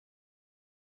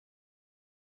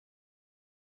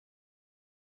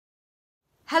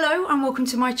Hello and welcome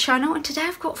to my channel, and today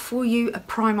I've got for you a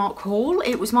Primark haul.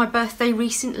 It was my birthday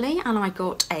recently and I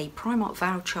got a Primark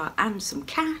voucher and some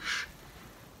cash.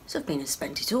 So I've been and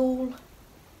spent it all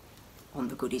on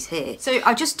the goodies here. So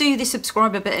I just do the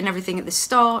subscriber bit and everything at the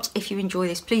start. If you enjoy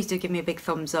this, please do give me a big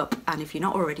thumbs up, and if you're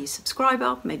not already a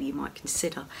subscriber, maybe you might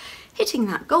consider hitting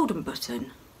that golden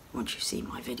button once you've seen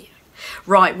my video.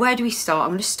 Right, where do we start? I'm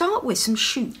going to start with some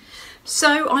shoes.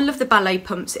 So I love the ballet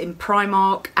pumps in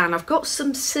Primark, and I've got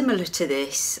some similar to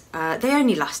this. They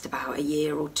only last about a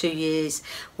year or 2 years.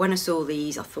 When I saw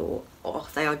these, I thought, oh,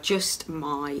 they are just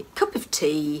my cup of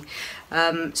tea.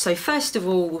 So first of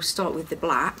all, we'll start with the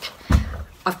black.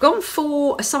 I've gone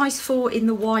for a size 4 in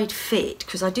the wide fit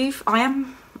because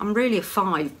I'm really a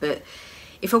 5, but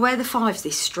if I wear the 5s, they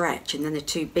stretch and then they're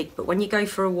too big. But when you go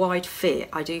for a wide fit,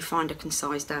 I do find I can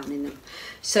size down in them.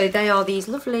 So they are these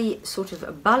lovely sort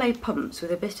of ballet pumps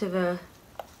with a bit of a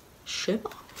shimmer.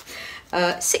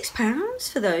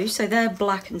 £6 for those, so they're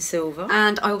black and silver.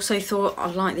 And I also thought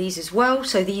I'd like these as well.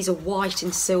 So these are white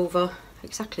and silver,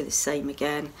 exactly the same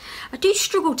again. I do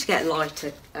struggle to get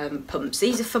lighter pumps.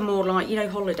 These are for more like, you know,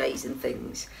 holidays and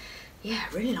things. Yeah,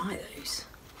 I really like those.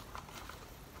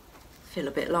 Feel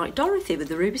a bit like Dorothy with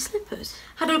the ruby slippers.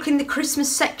 Had a look in the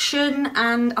Christmas section,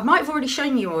 and I might have already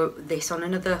shown you this on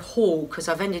another haul because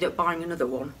I've ended up buying another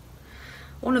one.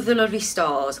 One of the lovely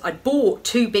stars. I bought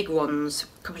 2 big ones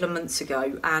a couple of months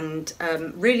ago and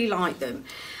really like them.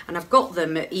 And I've got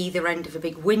them at either end of a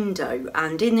big window,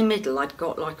 and in the middle I'd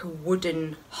got like a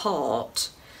wooden heart,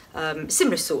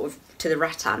 similar sort of to the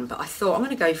rattan, but I thought I'm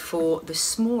going to go for the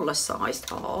smaller sized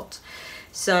heart.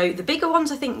 So the bigger ones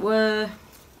I think were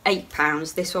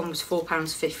 £8, this one was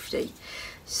 £4.50.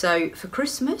 So for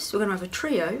Christmas we're going to have a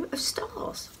trio of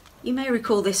stars. You may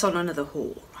recall this on another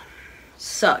haul.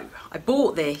 So I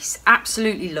bought this,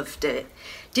 absolutely loved it,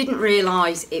 didn't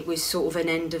realise it was sort of an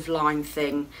end of line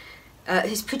thing.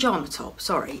 It's pyjama top,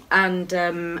 sorry, and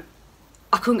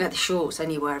I couldn't get the shorts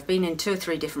anywhere. I've been in 2 or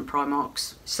 3 different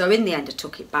Primarks, so in the end I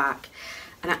took it back.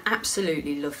 And I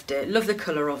absolutely loved it. Love the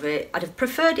colour of it. I'd have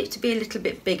preferred it to be a little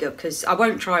bit bigger because I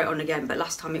won't try it on again, but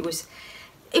last time it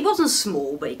wasn't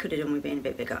small, but it could have done with being a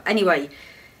bit bigger. Anyway,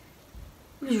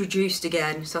 it was reduced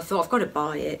again, so I thought I've got to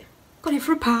buy it. Got it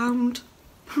for £1.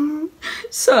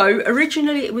 So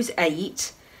originally it was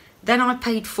 8, then I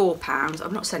paid £4.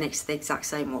 I'm not saying it's the exact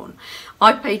same one.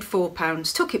 I paid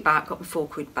 £4, took it back, got my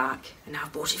 £4 back, and now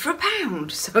I've bought it for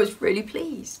 £1. So I was really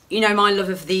pleased. You know my love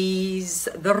of these,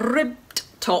 the ribbed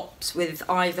tops with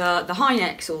either the high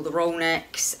necks or the roll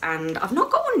necks, and I've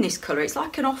not got one in this colour. It's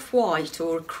like an off-white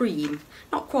or a cream,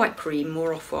 not quite cream,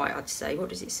 more off-white I'd say. What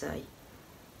does it say?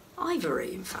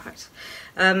 Ivory, in fact.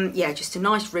 Yeah, just a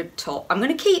nice ribbed top. I'm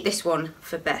going to keep this one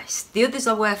for best. The others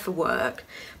I wear for work,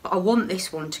 but I want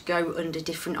this one to go under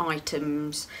different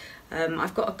items.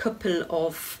 I've got a couple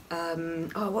of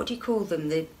oh, what do you call them,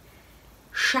 the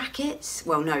shackets?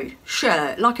 Well, no,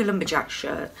 shirt, like a lumberjack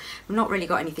shirt. I've not really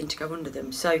got anything to go under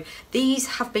them, so these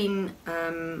have been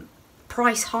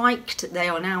price hiked. They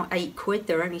are now £8.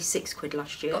 They were only £6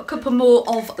 last year. Got a couple more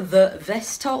of the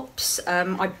vest tops.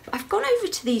 I've gone over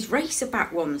to these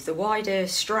racerback ones, the wider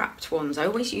strapped ones. I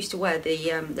always used to wear the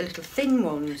little thin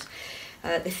ones,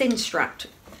 the thin strapped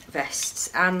vests,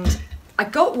 and I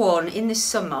got one in the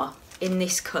summer in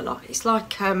this colour. It's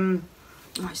like oh,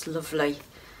 it's lovely.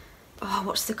 Oh,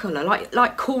 what's the colour?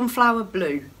 Like cornflower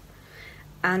blue.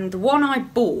 And the one I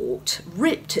bought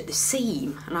ripped at the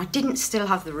seam, and I didn't still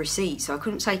have the receipt, so I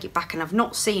couldn't take it back, and I've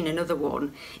not seen another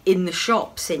one in the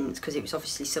shop since because it was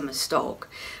obviously summer stock,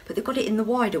 but they've got it in the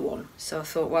wider one. So I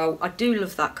thought, well, I do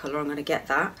love that colour, I'm going to get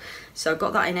that. So I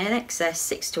got that in NXS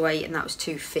 6 to 8, and that was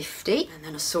 £2.50. And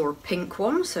then I saw a pink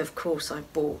one, so of course I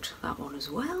bought that one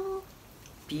as well.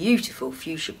 Beautiful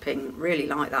fuchsia pink, really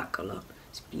like that colour.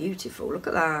 It's beautiful, look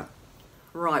at that.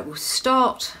 Right, we'll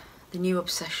start the new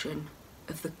obsession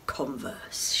of the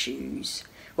Converse shoes.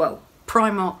 Well,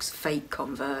 Primark's fake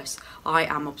Converse. I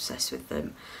am obsessed with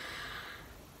them.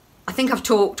 I think I've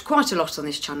talked quite a lot on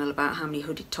this channel about how many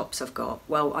hooded tops I've got.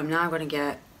 Well, I'm now going to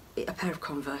get a pair of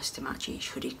Converse to match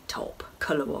each hooded top,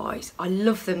 colour-wise. I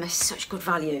love them, they're such good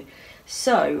value.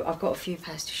 So I've got a few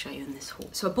pairs to show you in this haul.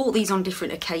 So I bought these on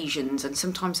different occasions, and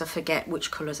sometimes I forget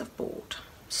which colours I've bought.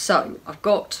 So I've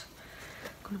got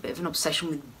a bit of an obsession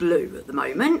with blue at the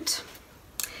moment.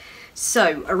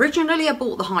 So originally I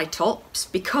bought the high tops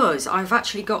because I've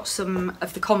actually got some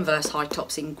of the Converse high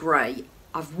tops in grey.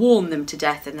 I've worn them to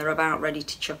death and they're about ready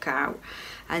to chuck out,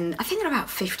 and I think they're about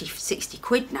 50–60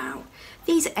 quid now.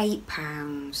 These are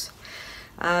 £8.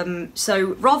 So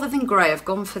rather than grey, I've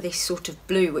gone for this sort of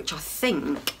blue, which I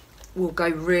think will go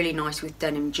really nice with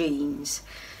denim jeans.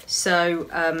 So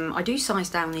I do size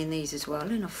down in these as well,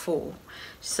 in a 4.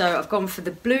 So I've gone for the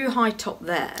blue high top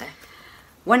there.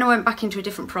 When I went back into a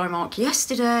different Primark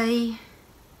yesterday,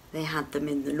 they had them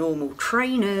in the normal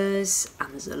trainers,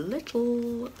 and there's a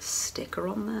little sticker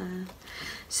on there.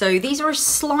 So these are a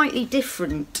slightly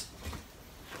different.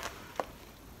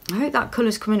 I hope that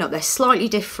colour's coming up. They're slightly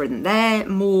different. They're a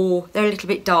little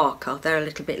bit darker. They're a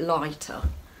little bit lighter.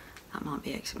 That might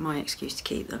be my excuse to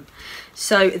keep them.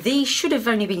 So these should have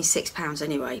only been £6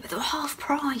 anyway, but they were half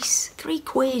price,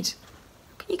 £3.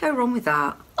 Can you go wrong with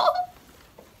that? Oh.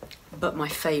 But my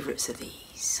favourites are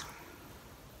these.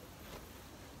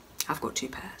 I've got 2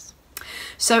 pairs.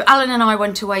 So Alan and I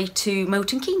went away to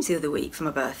Milton Keynes the other week for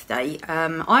my birthday.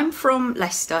 I'm from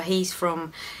Leicester, he's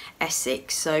from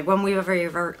Essex. So when we were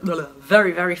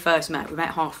very first met, we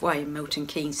met halfway in Milton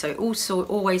Keynes. So it also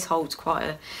always holds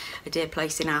quite a dear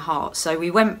place in our hearts. So we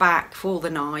went back for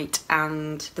the night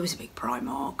and there was a big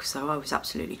Primark, so I was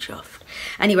absolutely chuffed.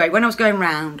 Anyway, when I was going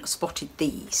round, I spotted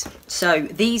these. So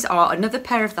these are another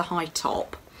pair of the high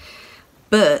top,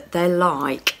 but they're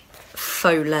like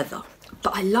faux leather.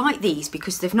 But I like these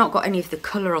because they've not got any of the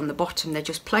colour on the bottom. They're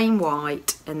just plain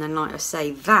white, and then like I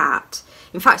say, that,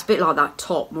 in fact it's a bit like that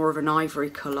top, more of an ivory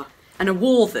colour. And I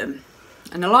wore them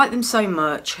and I like them so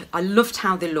much. I loved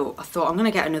how they look. I thought I'm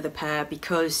going to get another pair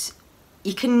because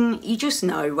you just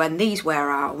know when these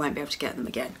wear out I won't be able to get them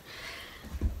again.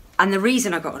 And the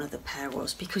reason I got another pair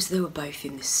was because they were both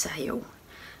in the sale.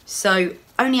 So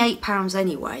only £8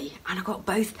 anyway, and I got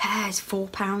both pairs,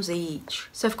 £4 each.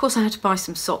 So of course I had to buy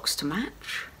some socks to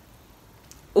match.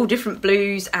 All different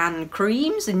blues and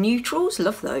creams and neutrals,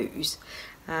 love those.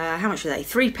 How much are they?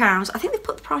 £3. I think they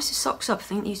put the price of socks up. I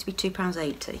think it used to be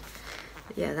 £2.80.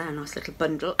 But yeah, they're a nice little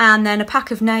bundle. And then a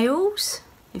pack of nails.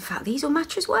 In fact, these will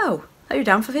match as well. They were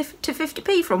down to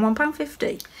 50p from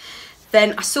 £1.50.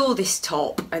 Then I saw this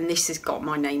top, and this has got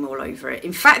my name all over it.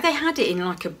 In fact, they had it in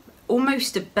like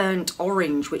almost a burnt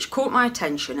orange, which caught my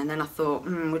attention, and then I thought,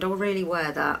 would I really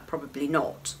wear that? Probably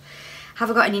not. Have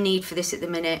I got any need for this at the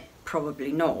minute?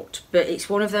 Probably not. But it's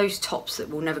one of those tops that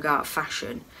will never go out of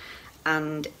fashion,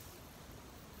 and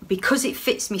because it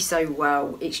fits me so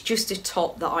well, it's just a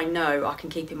top that I know I can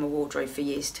keep in my wardrobe for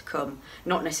years to come,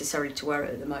 not necessarily to wear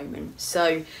it at the moment.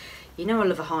 So, you know I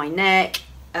love a high neck.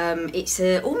 It's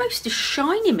almost a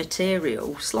shiny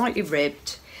material, slightly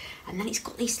ribbed, and then it's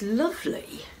got this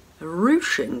lovely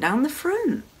ruching down the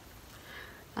front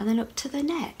and then up to the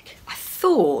neck. I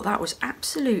thought that was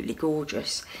absolutely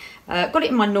gorgeous. Got it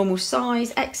in my normal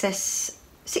size, XS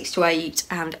 6 to 8,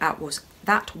 and that was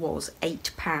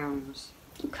 £8.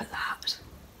 Look at that,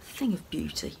 thing of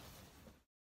beauty.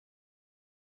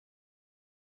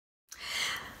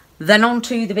 Then on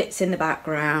to the bits in the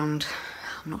background.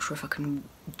 I'm not sure if I can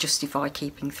justify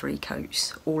keeping 3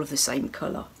 coats all of the same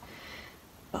colour,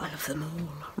 but I love them all.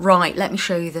 Right, let me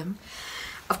show you them.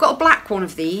 I've got a black one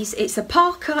of these. It's a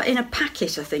parka in a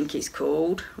packet, I think it's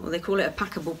called. Well, they call it a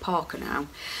packable parka now.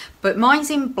 But mine's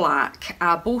in black.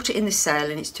 I bought it in the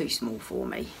sale and it's too small for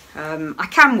me. I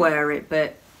can wear it,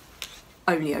 but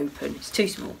only open. It's too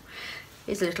small.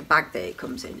 Here's a little bag that it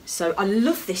comes in. So I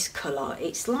love this colour.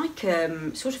 It's like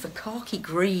sort of a khaki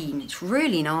green. It's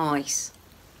really nice.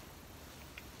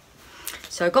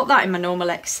 So I got that in my normal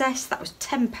XS. That was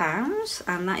 £10,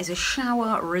 and that is a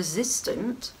shower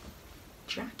resistant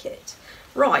jacket.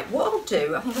 Right, what I'll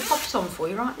do, I think I'll pop it on for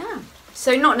you right now.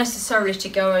 So not necessarily to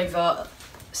go over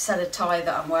set of tie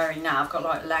that I'm wearing now. I've got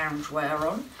like lounge wear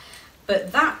on,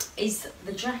 but that is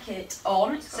the jacket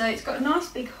on. So it's got a nice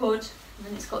big hood, and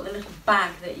then it's got the little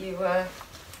bag that you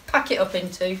pack it up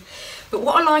into. But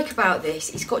what I like about this,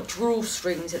 it's got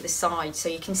drawstrings at the side, so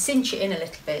you can cinch it in a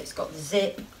little bit. It's got the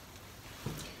zip.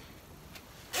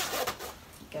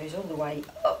 It goes all the way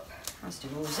up, as do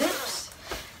all zips.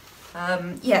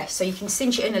 Yeah, so you can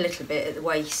cinch it in a little bit at the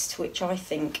waist, which I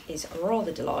think is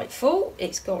rather delightful.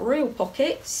 It's got real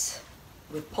pockets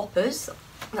with poppers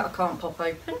that I can't pop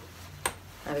open.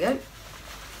 There we go.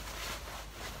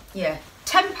 Yeah,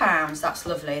 £10, that's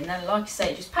lovely. And then, like I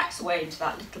say, it just packs away into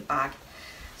that little bag.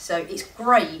 So it's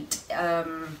great. I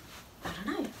don't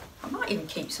know, I might even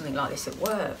keep something like this at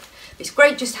work. It's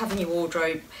great just having your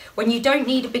wardrobe when you don't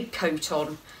need a big coat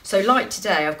on. So like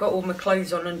today, I've got all my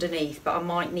clothes on underneath, but I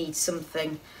might need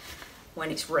something when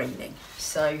it's raining.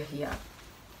 So yeah,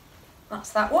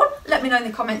 that's that one. Let me know in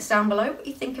the comments down below what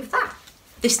you think of that.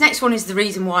 This next one is the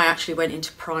reason why I actually went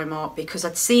into Primark, because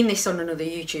I'd seen this on another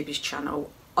YouTuber's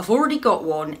channel. I've already got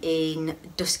one in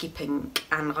dusky pink,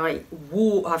 and I've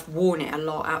worn it a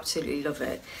lot, absolutely love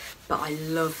it. But I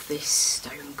love this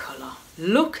stone colour.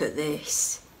 Look at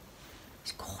this.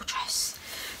 It's gorgeous.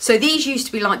 So these used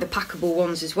to be like the packable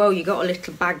ones as well. You got a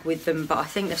little bag with them, but I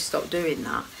think they've stopped doing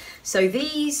that. So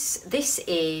this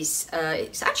is,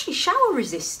 it's actually shower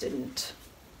resistant.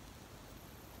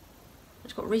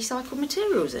 It's got recycled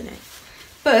materials in it.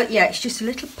 But yeah, it's just a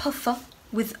little puffer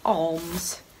with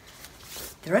arms.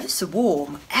 They're ever so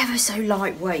warm, ever so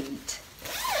lightweight.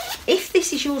 If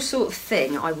this is your sort of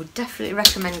thing, I would definitely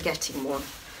recommend getting one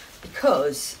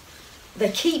because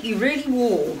they keep you really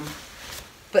warm,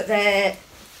 but they're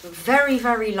very,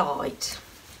 very light.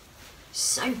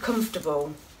 So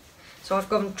comfortable. So I've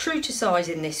gone true to size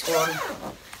in this one.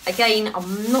 Again,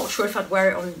 I'm not sure if I'd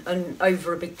wear it on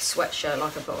over a big sweatshirt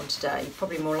like I've got on today.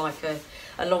 Probably more like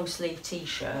a long sleeve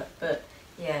t-shirt, but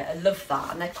yeah, I love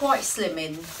that. And they're quite slim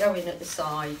in, go in at the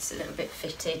sides, a little bit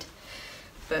fitted.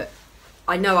 But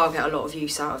I know I'll get a lot of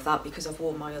use out of that because I've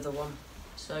worn my other one.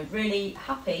 So really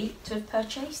happy to have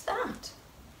purchased that.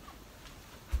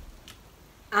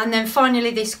 And then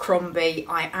finally this Crombie,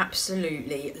 I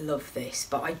absolutely love this,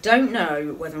 but I don't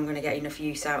know whether I'm going to get enough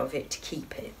use out of it to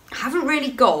keep it. I haven't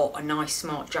really got a nice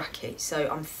smart jacket, so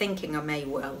I'm thinking I may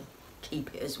well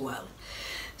keep it as well.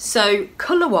 So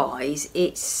colour wise,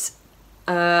 it's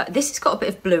this has got a bit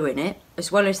of blue in it, as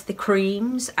well as the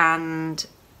creams, and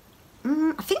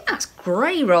I think that's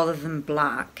grey rather than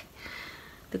black,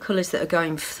 the colours that are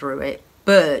going through it.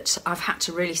 But I've had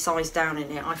to really size down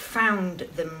in it. I found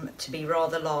them to be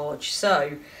rather large,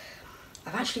 so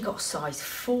I've actually got a size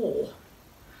 4,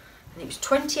 and it was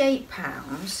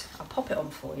 £28. I'll pop it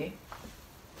on for you.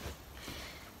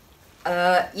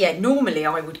 Yeah, normally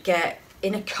I would get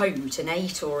in a coat an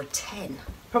 8 or a 10,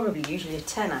 probably usually a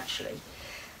 10 actually.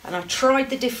 And I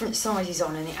tried the different sizes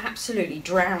on and it absolutely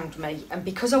drowned me. And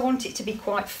because I want it to be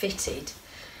quite fitted,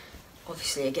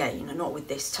 obviously again, and not with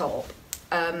this top,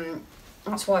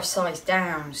 that's why I've sized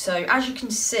down. So as you can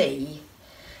see,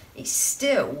 it's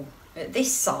still at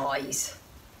this size.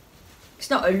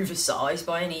 It's not oversized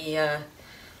by any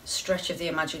stretch of the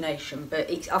imagination,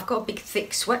 but I've got a big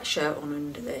thick sweatshirt on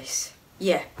under this.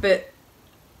 Yeah, but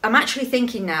I'm actually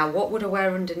thinking now, what would I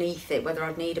wear underneath it, whether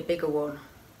I'd need a bigger one.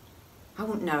 I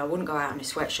wouldn't know, I wouldn't go out in a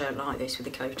sweatshirt like this with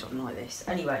a coat on like this.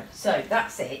 Anyway, so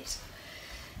that's it.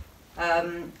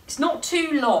 It's not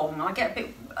too long. I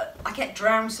get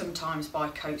drowned sometimes by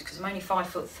coats because I'm only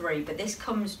 5'3", but this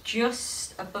comes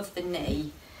just above the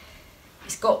knee.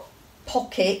 It's got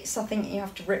pockets. I think you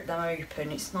have to rip them open.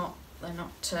 They're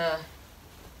not,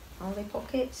 are they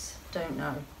pockets? Don't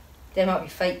know. They might be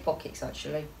fake pockets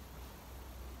actually.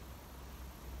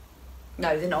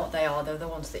 No, they're not. They're the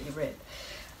ones that you rip.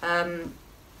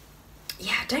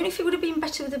 Yeah, I don't know if it would have been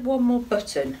better with one more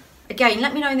button. Again,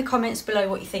 let me know in the comments below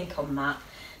what you think on that.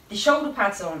 The shoulder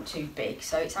pads aren't too big,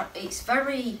 so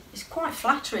it's quite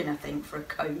flattering, I think, for a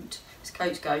coat, as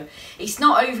coats go. It's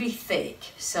not overly thick,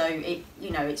 so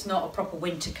it's not a proper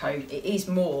winter coat. It is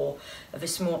more of a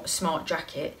smart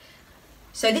jacket.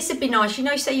 So this would be nice,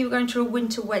 say you were going to a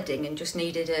winter wedding and just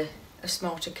needed a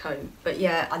smarter coat. But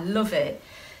yeah, I love it.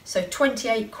 So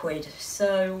 28 quid.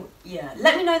 So yeah,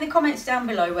 let me know in the comments down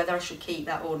below whether I should keep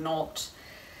that or not.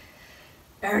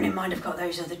 Bearing in mind I've got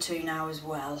those other two now as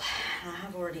well. And I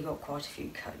have already got quite a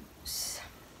few coats.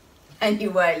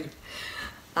 Anyway,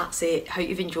 that's it. Hope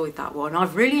you've enjoyed that one.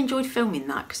 I've really enjoyed filming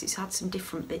that because it's had some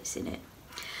different bits in it.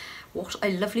 What a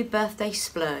lovely birthday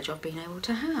splurge I've been able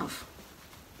to have.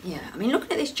 Yeah, I mean,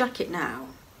 looking at this jacket now,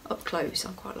 up close,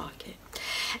 I quite like it.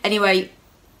 Anyway,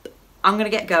 I'm going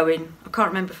to get going. I can't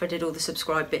remember if I did all the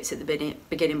subscribe bits at the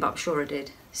beginning, but I'm sure I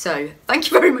did. So, thank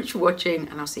you very much for watching,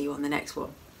 and I'll see you on the next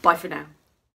one. Bye for now.